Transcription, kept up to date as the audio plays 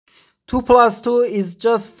2 plus 2 is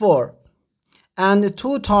just 4. And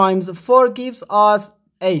 2 times 4 gives us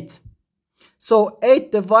 8. So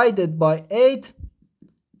 8 divided by 8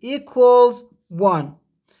 equals 1.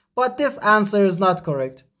 But this answer is not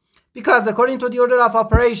correct. Because according to the order of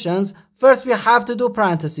operations, first we have to do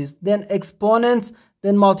parentheses, then exponents,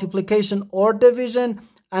 then multiplication or division,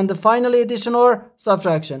 and finally addition or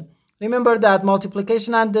subtraction. Remember that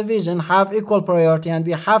multiplication and division have equal priority and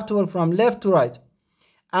we have to work from left to right.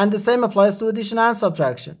 And the same applies to addition and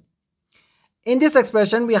subtraction. In this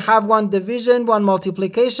expression, we have one division, one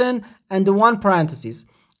multiplication, and one parenthesis.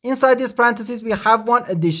 Inside this parenthesis, we have one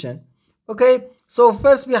addition. Okay, so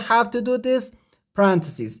first we have to do this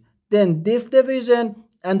parenthesis, then this division,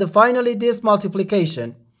 and finally this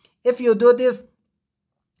multiplication. If you do this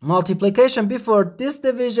multiplication before this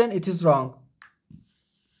division, it is wrong.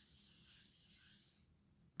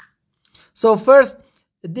 So first,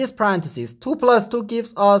 this parenthesis, 2 plus 2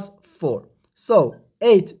 gives us 4. So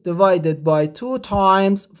 8 divided by 2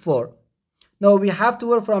 times 4. Now we have to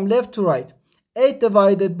work from left to right. 8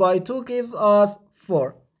 divided by 2 gives us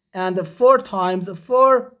 4. And 4 times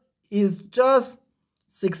 4 is just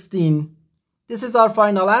 16. This is our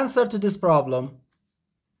final answer to this problem.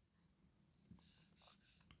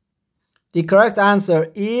 The correct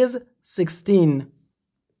answer is 16.